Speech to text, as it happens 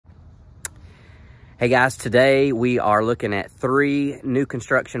Hey guys, today we are looking at 3 new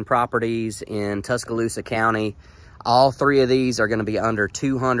construction properties in Tuscaloosa County. All 3 of these are going to be under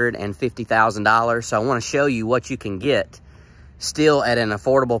 $250,000. So I want to show you what you can get still at an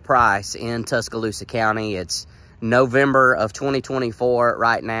affordable price in Tuscaloosa County. It's November of 2024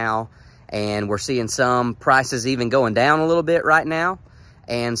 right now, and we're seeing some prices even going down a little bit right now.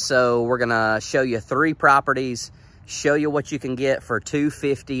 And so we're going to show you 3 properties, show you what you can get for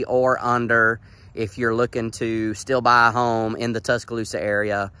 $250,000 or under. If you're looking to still buy a home in the Tuscaloosa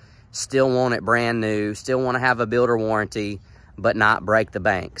area, still want it brand new, still want to have a builder warranty, but not break the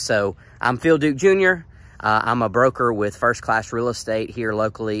bank. So I'm Phil.Duke Jr. I'm a broker with First Class Real Estate here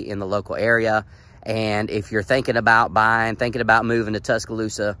locally in the local area. And if you're thinking about buying, thinking about moving to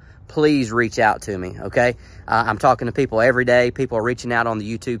Tuscaloosa, please reach out to me, okay? I'm talking to people every day. People are reaching out on the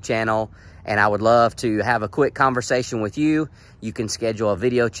YouTube channel, and I would love to have a quick conversation with you. You can schedule a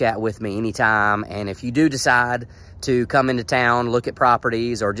video chat with me anytime. And if you do decide to come into town, look at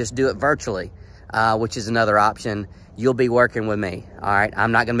properties, or just do it virtually, which is another option, you'll be working with me, all right?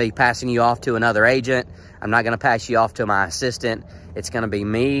 I'm not gonna be passing you off to another agent. I'm not gonna pass you off to my assistant. It's gonna be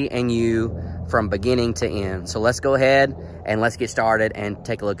me and you from beginning to end. So let's go ahead and let's get started and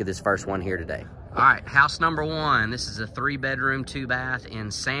take a look at this first one here today. All right, house number 1. This is a 3-bedroom, 2-bath in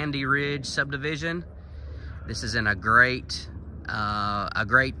Sandy Ridge subdivision. This is in a great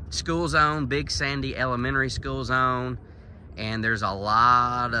school zone, Big Sandy Elementary School zone, and there's a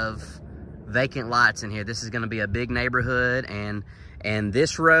lot of vacant lots in here. This is going to be a big neighborhood, and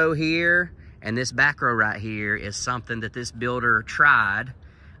this row here and this back row right here is something that this builder tried,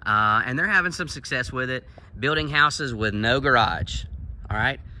 and they're having some success with it, building houses with no garage. All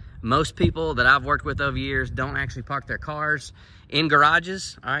right. Most people that I've worked with over years don't actually park their cars in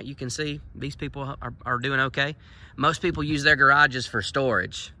garages. All right, you can see these people are doing okay. Most people use their garages for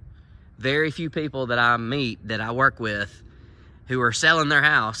storage. Very few people that I meet, that I work with, who are selling their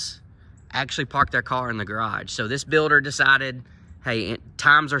house, actually park their car in the garage. So this builder decided, hey,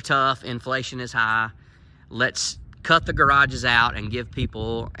 times are tough, inflation is high. Let's cut the garages out and give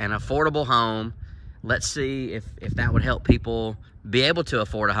people an affordable home. Let's see if that would help people be able to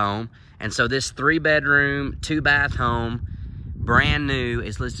afford a home. And so this 3-bedroom, 2-bath home, brand new,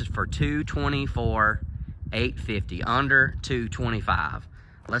 is listed for $224,850, under $225,000.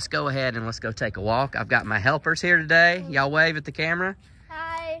 Let's go ahead and let's go take a walk. I've got my helpers here today. Y'all wave at the camera.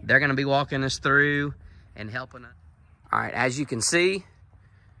 Hi. They're gonna be walking us through and helping us. All right, as you can see,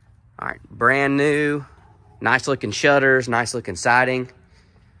 all right, brand new, nice looking shutters, nice looking siding.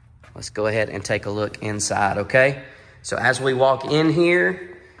 Let's go ahead and take a look inside, okay? So as we walk in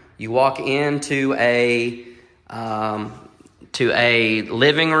here, you walk into a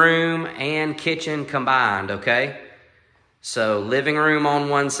living room and kitchen combined, okay? So living room on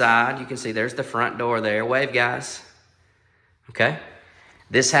one side, you can see there's the front door there. Wave, guys. Okay.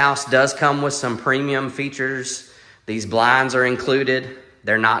 This house does come with some premium features. These blinds are included.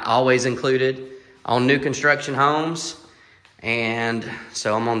 They're not always included on new construction homes. And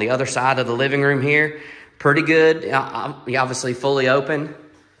so I'm on the other side of the living room here. Pretty good, obviously fully open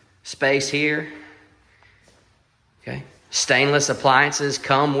space here. Okay, stainless appliances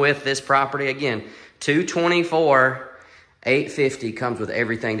come with this property. Again, $224,850 comes with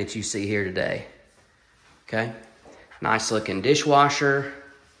everything that you see here today. Okay, nice looking dishwasher.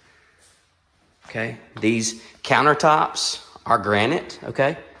 Okay, these countertops are granite.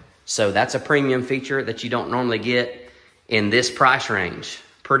 Okay, so that's a premium feature that you don't normally get in this price range.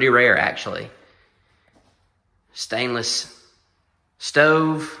 Pretty rare, actually. Stainless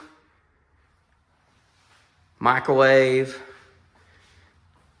stove, microwave,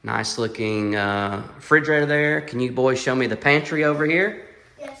 nice looking refrigerator there. Can you boys show me the pantry over here?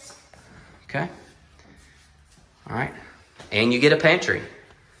 Yes. Okay. All right. And you get a pantry.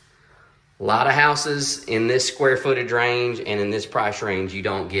 A lot of houses in this square footage range and in this price range, you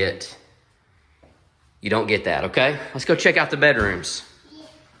don't get that, okay? Let's go check out the bedrooms.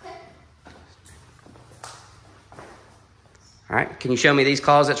 All right, can you show me these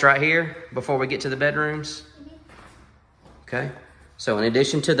closets right here before we get to the bedrooms? Okay, so in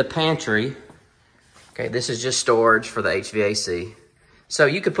addition to the pantry, okay, this is just storage for the HVAC. So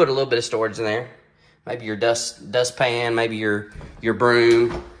you could put a little bit of storage in there. Maybe your dustpan, maybe your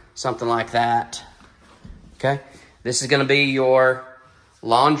broom, something like that. Okay, this is gonna be your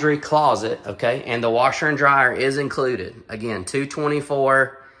laundry closet, okay? And the washer and dryer is included. Again,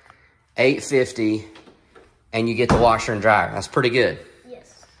 $224,850. And you get the washer and dryer. That's pretty good.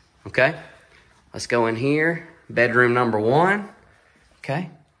 Yes. Okay. Let's go in here. Bedroom number 1. Okay.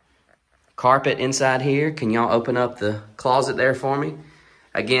 Carpet inside here. Can y'all open up the closet there for me?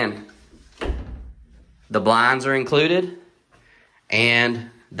 Again, The blinds are included.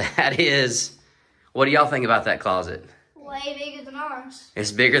 And that is, what do y'all think about that closet? Way bigger than ours.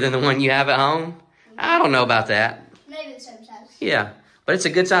 It's bigger than the one you have at home? I don't know about that. Maybe the same size. Yeah, but it's a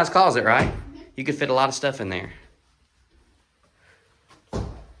good sized closet, right? You could fit a lot of stuff in there.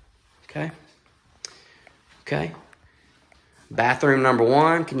 Okay. Okay. Bathroom number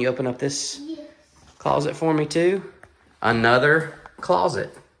 1. Can you open up this closet for me too? Another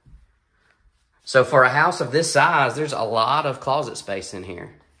closet. So for a house of this size, there's a lot of closet space in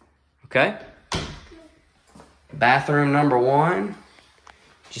here. Okay. Bathroom number 1.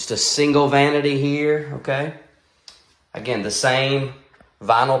 Just a single vanity here. Okay. Again, the same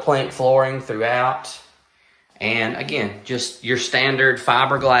vinyl plank flooring throughout. And again, just your standard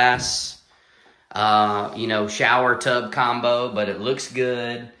fiberglass, you know, shower tub combo, but it looks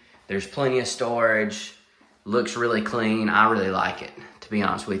good. There's plenty of storage. Looks really clean. I really like it, to be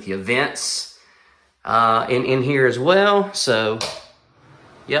honest with you. Vents in here as well. So,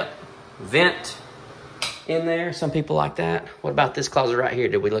 yep, vent in there. Some people like that. What about this closet right here?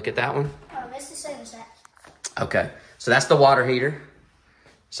 Did we look at that one? It's the same as that. Okay, so that's the water heater.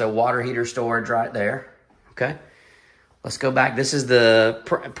 So water heater storage right there. Okay, let's go back. This is the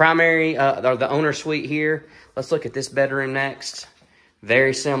primary, or the owner suite here. Let's look at this bedroom next.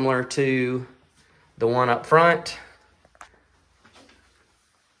 Very similar to the one up front.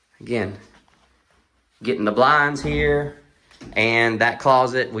 Again, getting the blinds here. And that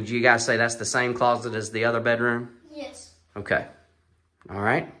closet, would you guys say that's the same closet as the other bedroom? Yes. Okay. All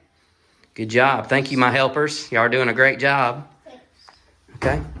right. Good job. Thank you, my helpers. Y'all are doing a great job. Thanks.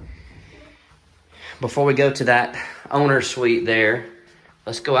 Okay. Before we go to that owner suite there,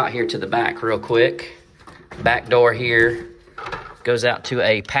 let's go out here to the back real quick. Back door here goes out to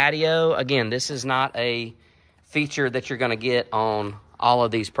a patio. Again, this is not a feature that you're going to get on all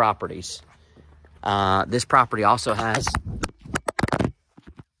of these properties. This property also has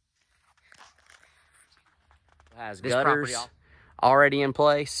gutters already in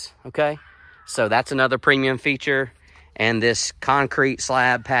place, okay? So that's another premium feature. And this concrete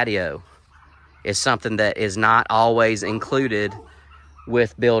slab patio is something that is not always included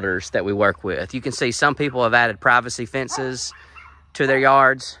with builders that we work with. You can see some people have added privacy fences to their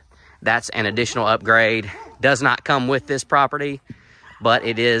yards. That's an additional upgrade. Does not come with this property, but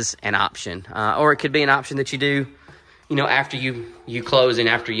it is an option. Or it could be an option that you do, you know, after you close and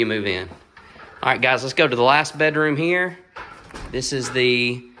after you move in. All right, guys, let's go to the last bedroom here. This is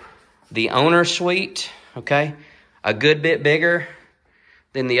the owner suite, okay? A good bit bigger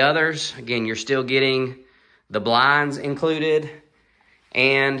than the others. Again, you're still getting the blinds included.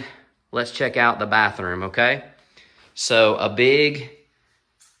 And let's check out the bathroom, okay? So a big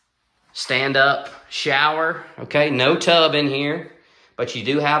stand-up shower, okay? No tub in here, but you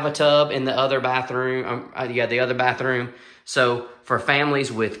do have a tub in the other bathroom. The other bathroom. So for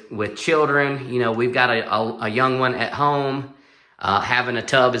families with children, you know, we've got a young one at home. Having a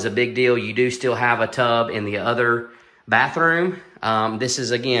tub is a big deal. You do still have a tub in the other bathroom. This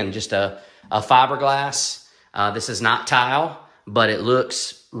is, again, just a fiberglass. This is not tile, but it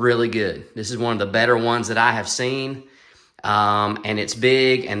looks really good. This is one of the better ones that I have seen. And it's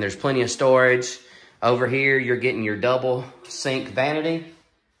big, and there's plenty of storage. Over here, you're getting your double sink vanity.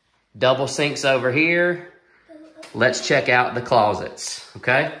 Double sinks over here. Let's check out the closets,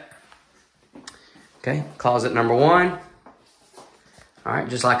 okay? Okay, closet number 1. All right,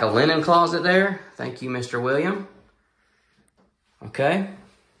 just like a linen closet there. Thank you, Mr. William. Okay.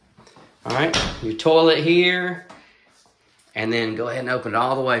 All right, your toilet here. And then go ahead and open it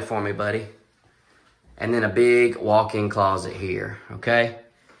all the way for me, buddy. And then a big walk-in closet here, okay?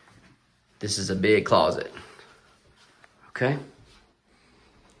 This is a big closet, okay?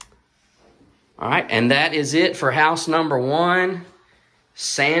 All right, and that is it for house number 1.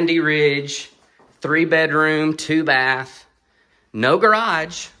 Sandy Ridge, 3-bedroom, 2-bath, no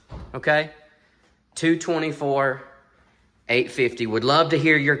garage, okay? $224,850. Would love to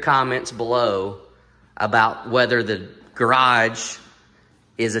hear your comments below about whether the garage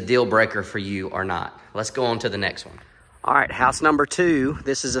is a deal breaker for you or not. Let's go on to the next one. All right, house number 2.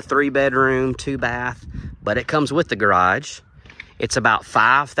 This is a 3-bedroom, 2-bath, but it comes with the garage. It's about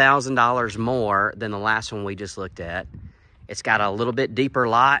 $5,000 more than the last one we just looked at. It's got a little bit deeper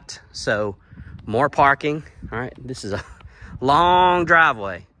lot, so more parking. All right, this is a long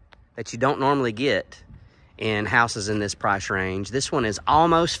driveway that you don't normally get in houses in this price range. This one is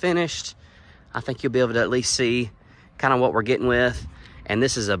almost finished. I think you'll be able to at least see kind of what we're getting with. And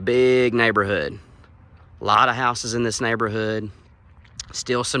this is a big neighborhood. A lot of houses in this neighborhood.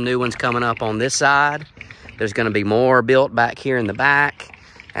 Still some new ones coming up on this side. There's going to be more built back here in the back.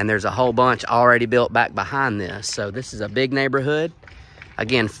 And there's a whole bunch already built back behind this. So this is a big neighborhood.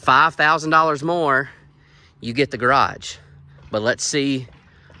 Again, $5,000 more, you get the garage. But let's see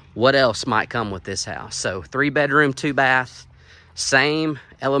what else might come with this house. So 3-bedroom, 2-bath, same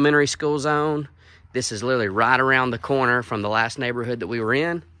elementary school zone. This is literally right around the corner from the last neighborhood that we were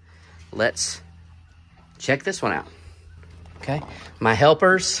in. Let's check this one out. Okay, my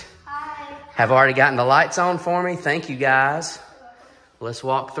helpers have already gotten the lights on for me. Thank you, guys. Let's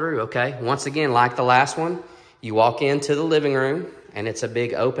walk through, okay? Once again, like the last one, you walk into the living room, and it's a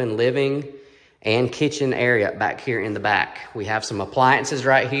big open living and kitchen area back here in the back. We have some appliances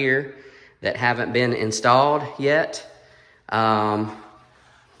right here that haven't been installed yet.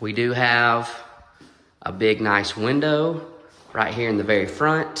 We do have a big, nice window right here in the very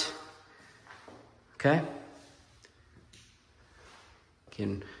front. Okay.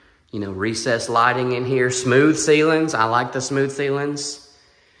 Can, recessed lighting in here. Smooth ceilings. I like the smooth ceilings.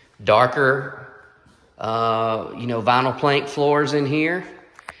 Darker, vinyl plank floors in here.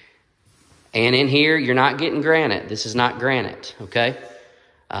 And in here, you're not getting granite. This is not granite, okay?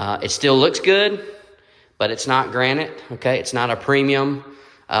 It still looks good, but it's not granite, okay? It's not a premium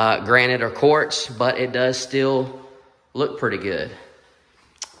granite or quartz, but it does still look pretty good.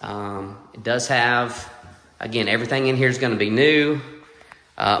 It does have, again, everything in here is going to be new.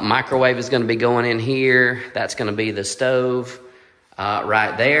 Microwave is going to be going in here. That's going to be the stove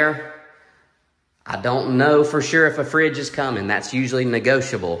right there. I don't know for sure if a fridge is coming. That's usually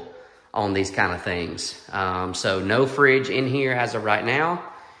negotiable on these kind of things. So no fridge in here as of right now.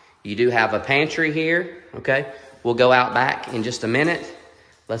 You do have a pantry here, okay? We'll go out back in just a minute.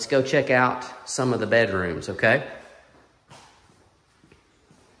 Let's go check out some of the bedrooms, okay?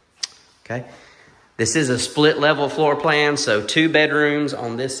 Okay. This is a split level floor plan, so 2 bedrooms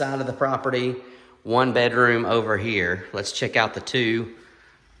on this side of the property, 1 bedroom over here. Let's check out the 2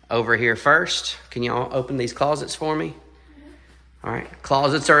 over here first. Can y'all open these closets for me? All right,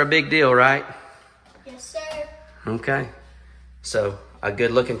 closets are a big deal, right? Yes, sir. Okay, so a good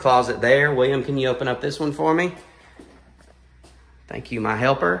looking closet there. William, can you open up this one for me? Thank you, my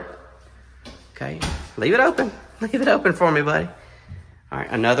helper. Okay, leave it open. Leave it open for me, buddy. All right,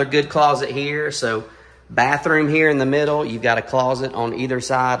 another good closet here. So bathroom here in the middle. You've got a closet on either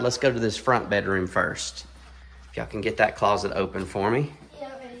side. Let's go to this front bedroom first. If y'all can get that closet open for me.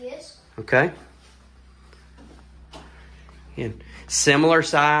 Yeah, it is. Okay. Again, similar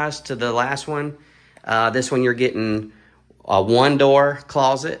size to the last one. This one you're getting a 1-door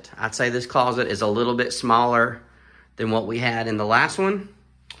closet. I'd say this closet is a little bit smaller than what we had in the last one,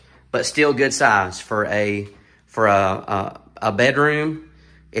 but still good size for a bedroom.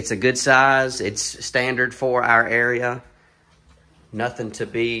 It's a good size. It's standard for our area. Nothing to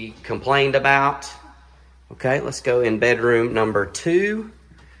be complained about. Okay, let's go in bedroom number 2.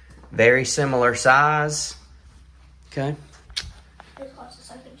 Very similar size. Okay.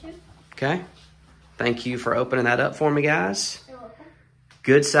 Okay. Thank you for opening that up for me, guys. You're welcome.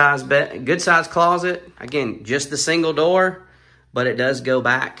 Good size closet. Again, just the single door, but it does go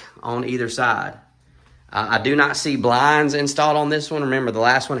back on either side. I do not see blinds installed on this one. Remember, the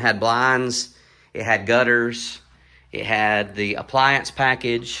last one had blinds. It had gutters. It had the appliance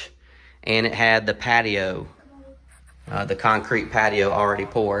package. And it had the patio, the concrete patio already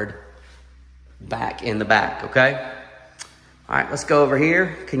poured back in the back, okay? All right, let's go over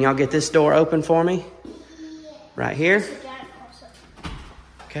here. Can y'all get this door open for me? Right here.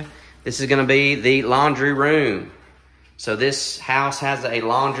 Okay. This is going to be the laundry room. So this house has a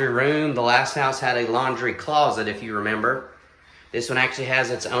laundry room. The last house had a laundry closet, if you remember. This one actually has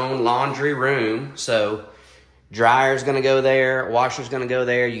its own laundry room. So dryer's going to go there. Washer's going to go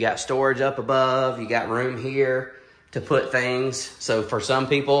there. You got storage up above. You got room here to put things. So for some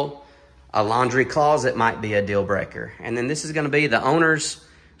people, a laundry closet might be a deal breaker. And then this is going to be the owner's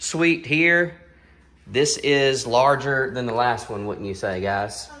suite here. This is larger than the last one, wouldn't you say,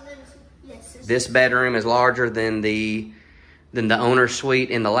 guys? Yes. This bedroom is larger than the owner's suite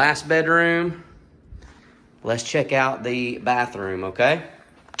in the last bedroom. Let's check out the bathroom, okay?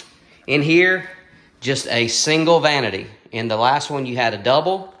 In here, just a single vanity. In the last one, you had a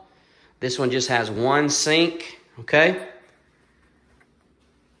double. This one just has 1 sink, okay?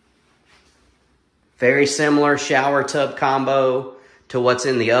 Very similar shower tub combo to what's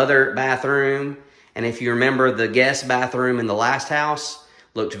in the other bathroom. And if you remember, the guest bathroom in the last house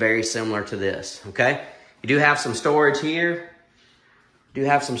looked very similar to this, okay? You do have some storage here. You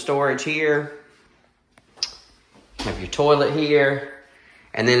have your toilet here.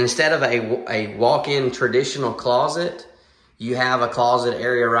 And then instead of a walk-in traditional closet, you have a closet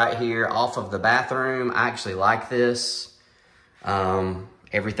area right here off of the bathroom. I actually like this.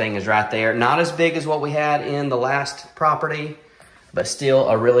 Everything is right there. Not as big as what we had in the last property, but still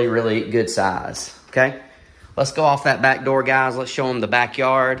a really, really good size, okay? Let's go off that back door, guys. Let's show them the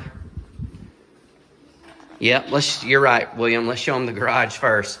backyard. Yep, you're right, William. Let's show them the garage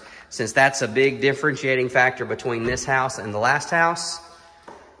first, since that's a big differentiating factor between this house and the last house.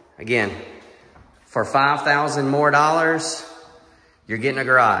 Again, for $5,000 more, you're getting a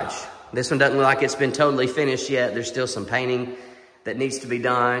garage. This one doesn't look like it's been totally finished yet. There's still some painting that needs to be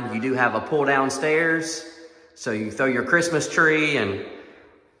done. You do have a pull down stairs, so you throw your Christmas tree and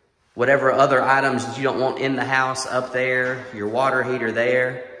whatever other items that you don't want in the house up there, your water heater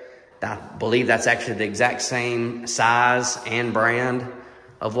there. I believe that's actually the exact same size and brand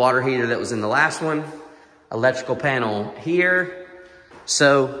of water heater that was in the last one. Electrical panel here.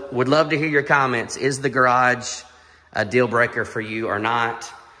 So would love to hear your comments. Is the garage a deal breaker for you or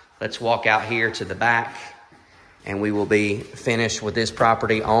not? Let's walk out here to the back and we will be finished with this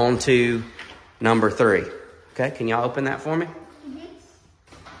property. On to number 3. Okay, can y'all open that for me?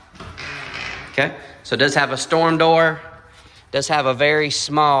 Okay, so it does have a storm door. Does have a very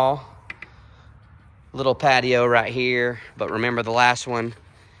small little patio right here. But remember, the last one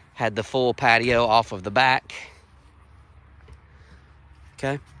had the full patio off of the back.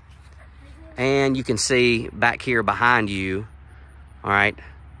 Okay, and you can see back here behind you, all right,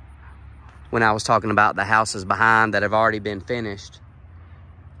 when I was talking about the houses behind that have already been finished,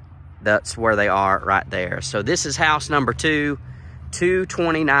 that's where they are right there. So this is house number 2,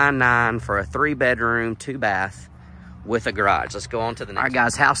 $229,900 for a 3-bedroom, 2-bath with a garage. Let's go on to the next. All right,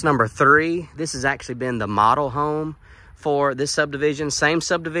 guys, house number 3. This has actually been the model home for this subdivision. Same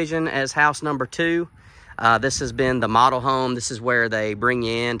subdivision as house number 2. This has been the model home. This is where they bring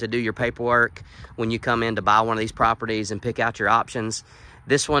you in to do your paperwork when you come in to buy one of these properties and pick out your options.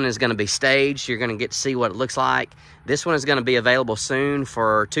 This one is going to be staged. You're going to get to see what it looks like. This one is going to be available soon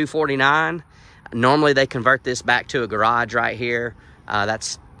for $249,000. Normally they convert this back to a garage right here.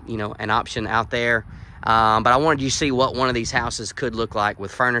 That's, you know, an option out there. But I wanted you to see what one of these houses could look like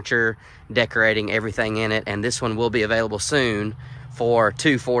with furniture, decorating, everything in it. And this one will be available soon for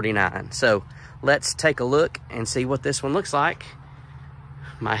 $249,000. So let's take a look and see what this one looks like.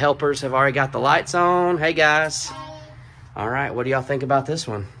 My helpers have already got the lights on. Hey, guys. Hi. All right, what do y'all think about this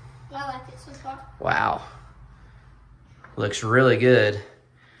one? I like it so far. Wow. Looks really good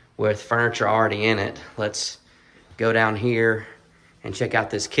with furniture already in it. Let's go down here and check out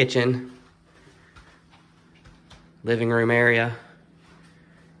this kitchen. Living room area.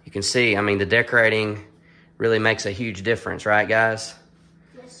 You can see, I mean, the decorating really makes a huge difference, right, guys?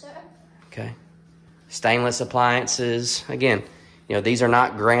 Yes, sir. Okay. Stainless appliances. Again, you know, these are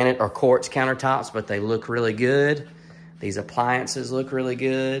not granite or quartz countertops, but they look really good. These appliances look really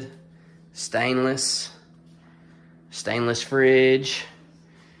good. Stainless fridge.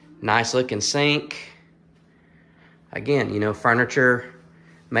 Nice looking sink. Again, you know, furniture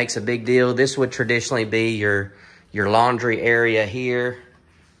makes a big deal. This would traditionally be your laundry area here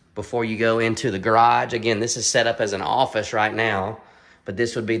before you go into the garage. Again, this is set up as an office right now, but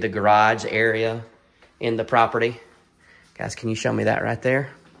this would be the garage area in the property. Guys, can you show me that right there?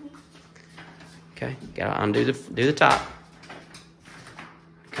 Okay, gotta undo do the top.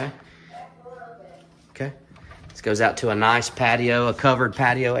 Okay. Okay. This goes out to a nice patio, a covered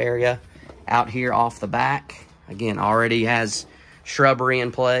patio area out here off the back. Again, already has shrubbery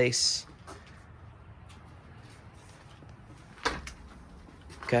in place.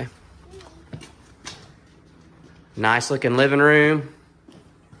 Okay. Nice looking living room.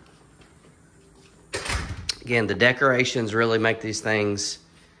 Again, the decorations really make these things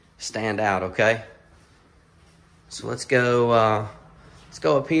stand out, okay? So let's go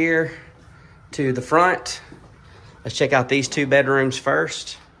up here to the front. Let's check out these 2 bedrooms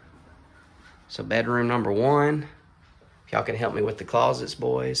first. So bedroom number 1. If y'all can help me with the closets,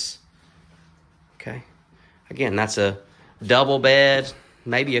 boys. Okay. Again, that's a double bed,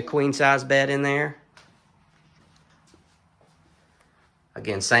 maybe a queen size bed in there.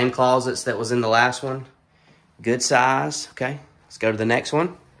 Again, same closets that was in the last one. Good size. Okay. Let's go to the next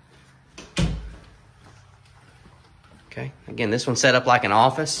one. Okay. Again, this one's set up like an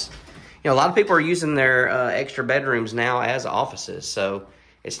office. You know, a lot of people are using their extra bedrooms now as offices, so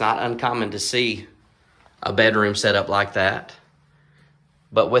it's not uncommon to see a bedroom set up like that.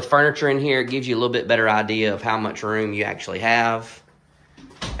 But with furniture in here, it gives you a little bit better idea of how much room you actually have.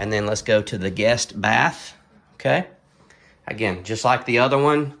 And then let's go to the guest bath. Okay. Again, just like the other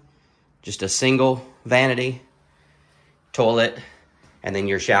one, just a single vanity, toilet, and then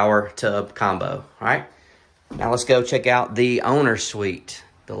your shower tub combo. All right. Now let's go check out the owner's suite,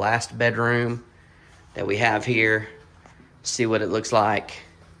 the last bedroom that we have here. see what it looks like.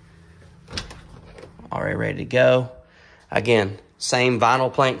 Already ready to go. Again, same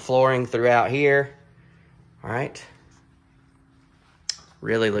vinyl plank flooring throughout here. All right.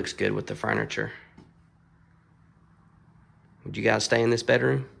 Really looks good with the furniture. Would you guys stay in this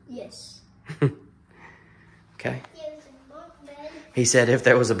bedroom? Yes. Okay. There's a bunk bed. He said if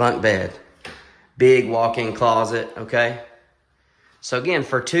there was a bunk bed. Big walk-in closet, okay? So again,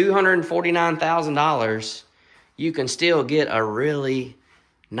 for $249,000, you can still get a really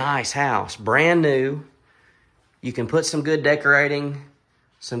nice house. Brand new. You can put some good decorating,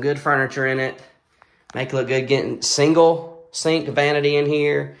 some good furniture in it. Make it look good. Getting single sink vanity in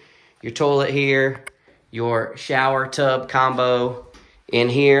here. Your toilet here. Your shower tub combo in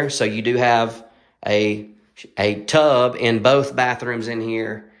here. So you do have a tub in both bathrooms in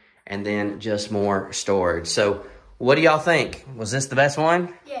here. And then just more storage. So what do y'all think? Was this the best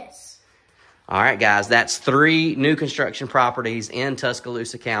one? Yes. All right, guys. That's 3 new construction properties in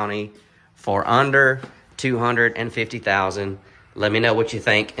Tuscaloosa County for under $250,000. Let me know what you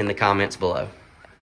think in the comments below.